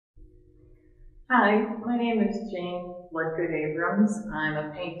Hi, my name is Jane Bloodgood-Abrams. I'm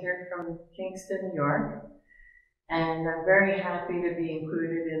a painter from Kingston, New York, and I'm very happy to be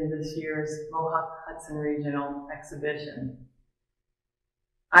included in this year's Mohawk-Hudson Regional Exhibition.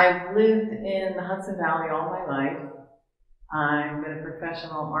 I've lived in the Hudson Valley all my life. I've been a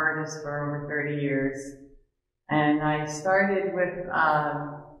professional artist for over 30 years, and I started with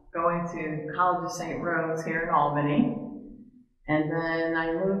going to College of St. Rose here in Albany. And then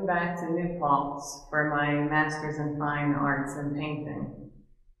I moved back to New Paltz for my Master's in Fine Arts and Painting.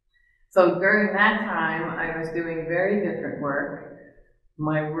 So during that time, I was doing very different work.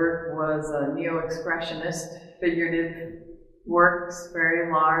 My work was a neo-expressionist, figurative works,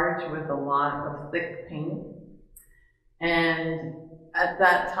 very large, with a lot of thick paint. And at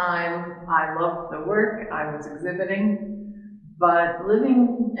that time, I loved the work I was exhibiting, but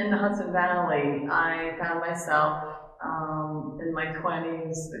living in the Hudson Valley, I found myself in my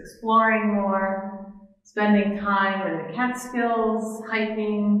 20s, exploring more, spending time in the Catskills,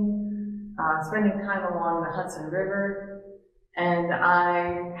 hiking, spending time along the Hudson River, and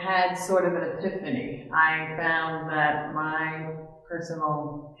I had sort of an epiphany. I found that my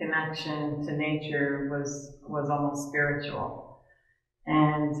personal connection to nature was almost spiritual,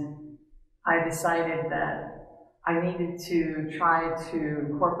 and I decided that I needed to try to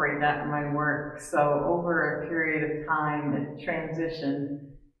incorporate that in my work. So over a period of time, it transitioned,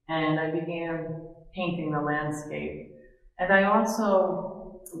 and I began painting the landscape. And I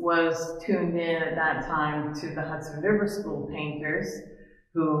also was tuned in at that time to the Hudson River School painters,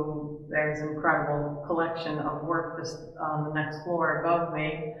 who there's an incredible collection of work just on the next floor above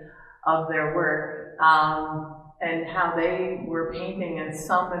me of their work. And how they were painting in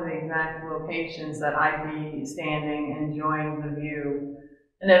some of the exact locations that I'd be standing, enjoying the view.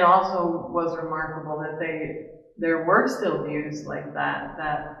 And it also was remarkable that there were still views like that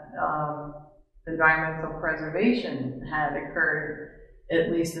environmental preservation had occurred,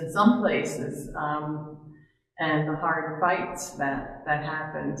 at least in some places, and the hard fights that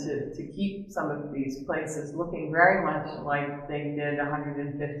happened to keep some of these places looking very much like they did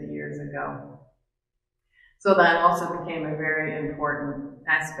 150 years ago. So that also became a very important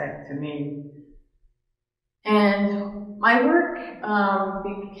aspect to me. And my work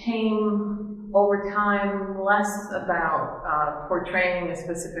became, over time, less about portraying a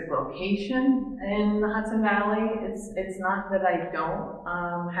specific location in the Hudson Valley. It's not that I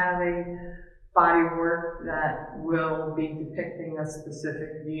don't have a body of work that will be depicting a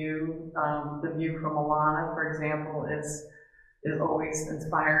specific view. The view from Alana, for example, is always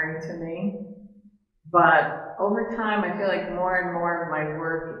inspiring to me. But over time, I feel like more and more of my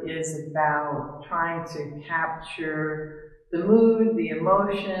work is about trying to capture the mood, the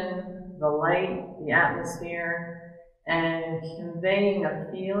emotion, the light, the atmosphere, and conveying a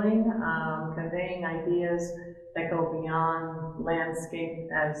feeling, conveying ideas that go beyond landscape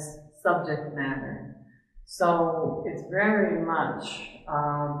as subject matter. So it's very much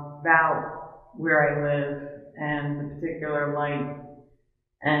about where I live and the particular light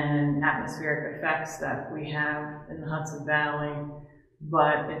and atmospheric effects that we have in the Hudson Valley,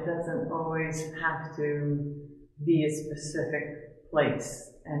 but it doesn't always have to be a specific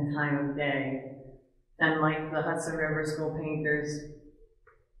place and time of day. And like the Hudson River School painters,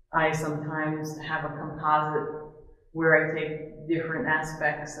 I sometimes have a composite where I take different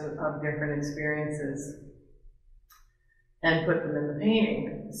aspects of different experiences and put them in the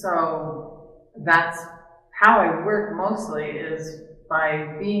painting. So that's how I work mostly, is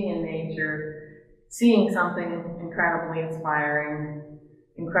by being in nature, seeing something incredibly inspiring,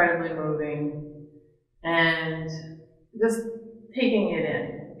 incredibly moving, and just taking it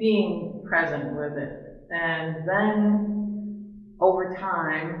in, being present with it. And then, over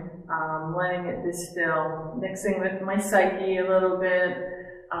time, letting it distill, mixing with my psyche a little bit,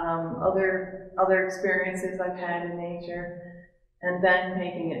 other experiences I've had in nature, and then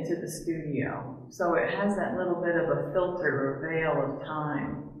taking it to the studio. So it has that little bit of a filter or veil of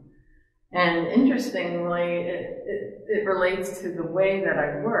time. And interestingly, it relates to the way that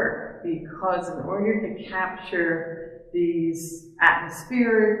I work, because in order to capture these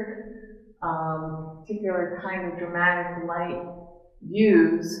atmospheric, particular kind of dramatic light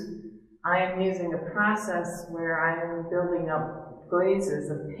views, I am using a process where I am building up glazes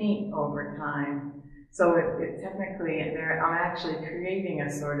of paint over time. So technically, I'm actually creating a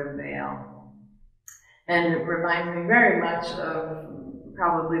sort of veil. And it reminds me very much of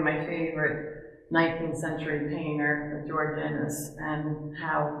probably my favorite 19th century painter, George Ennis, and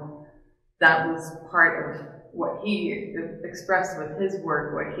how that was part of what he expressed with his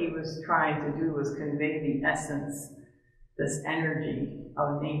work. What he was trying to do was convey the essence, this energy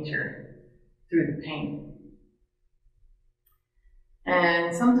of nature, through the paint.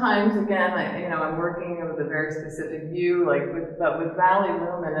 And sometimes, again, I'm working with a very specific view, but with Valley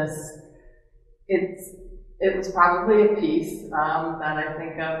Luminous, it was probably a piece that I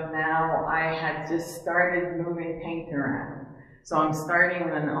think of now. I had just started moving paint around. So I'm starting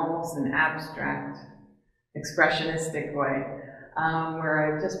in almost an abstract, expressionistic way,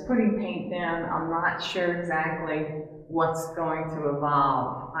 where I'm just putting paint down. I'm not sure exactly what's going to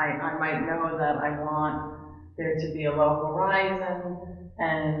evolve. I might know that I want there to be a low horizon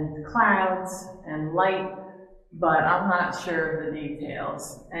and clouds and light, but I'm not sure of the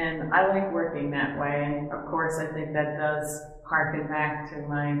details. And I like working that way. And of course, I think that does harken back to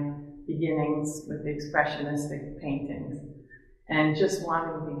my beginnings with the expressionistic paintings and just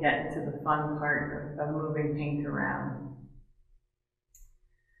wanting to get into the fun part of moving paint around.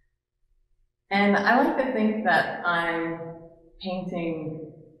 And I like to think that I'm painting,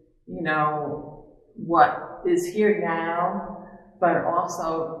 what is here now, but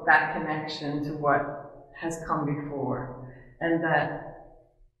also that connection to what has come before, and that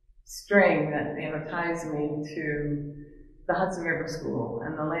string that ties me to the Hudson River School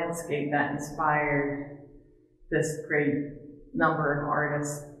and the landscape that inspired this great number of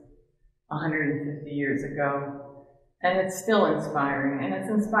artists 150 years ago. And it's still inspiring, and it's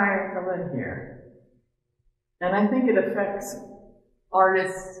inspiring to live here. And I think it affects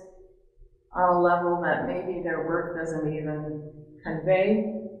artists on a level that maybe their work doesn't even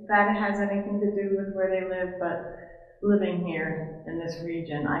convey that it has anything to do with where they live, but living here in this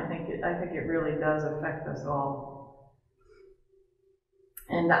region, I think it really does affect us all.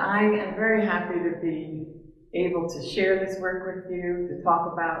 And I am very happy to be able to share this work with you, to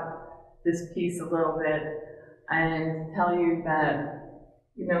talk about this piece a little bit, and tell you that,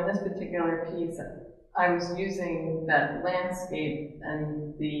 this particular piece, I was using that landscape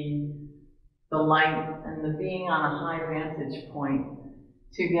and the light and the being on a high vantage point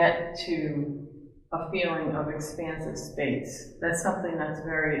to get to a feeling of expansive space. That's something that's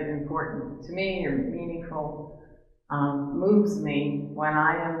very important to me, or meaningful, moves me when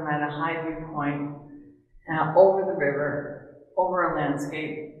I am at a high viewpoint over the river, over a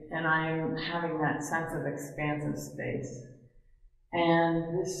landscape, and I'm having that sense of expansive space.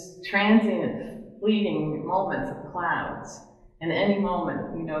 And this transient, fleeting moments of clouds, and any moment,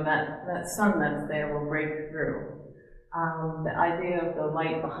 that sun that's there will break through. The idea of the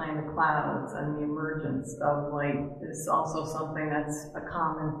light behind the clouds and the emergence of light is also something that's a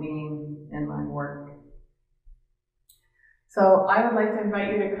common theme in my work. So I would like to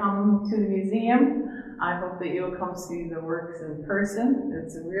invite you to come to the museum. I hope that you'll come see the works in person.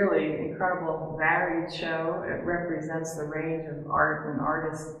 It's a really incredible, varied show. It represents the range of art and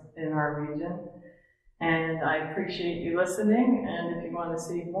artists in our region. And I appreciate you listening, and if you want to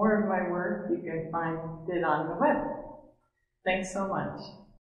see more of my work, you can find it on the web. Thanks so much.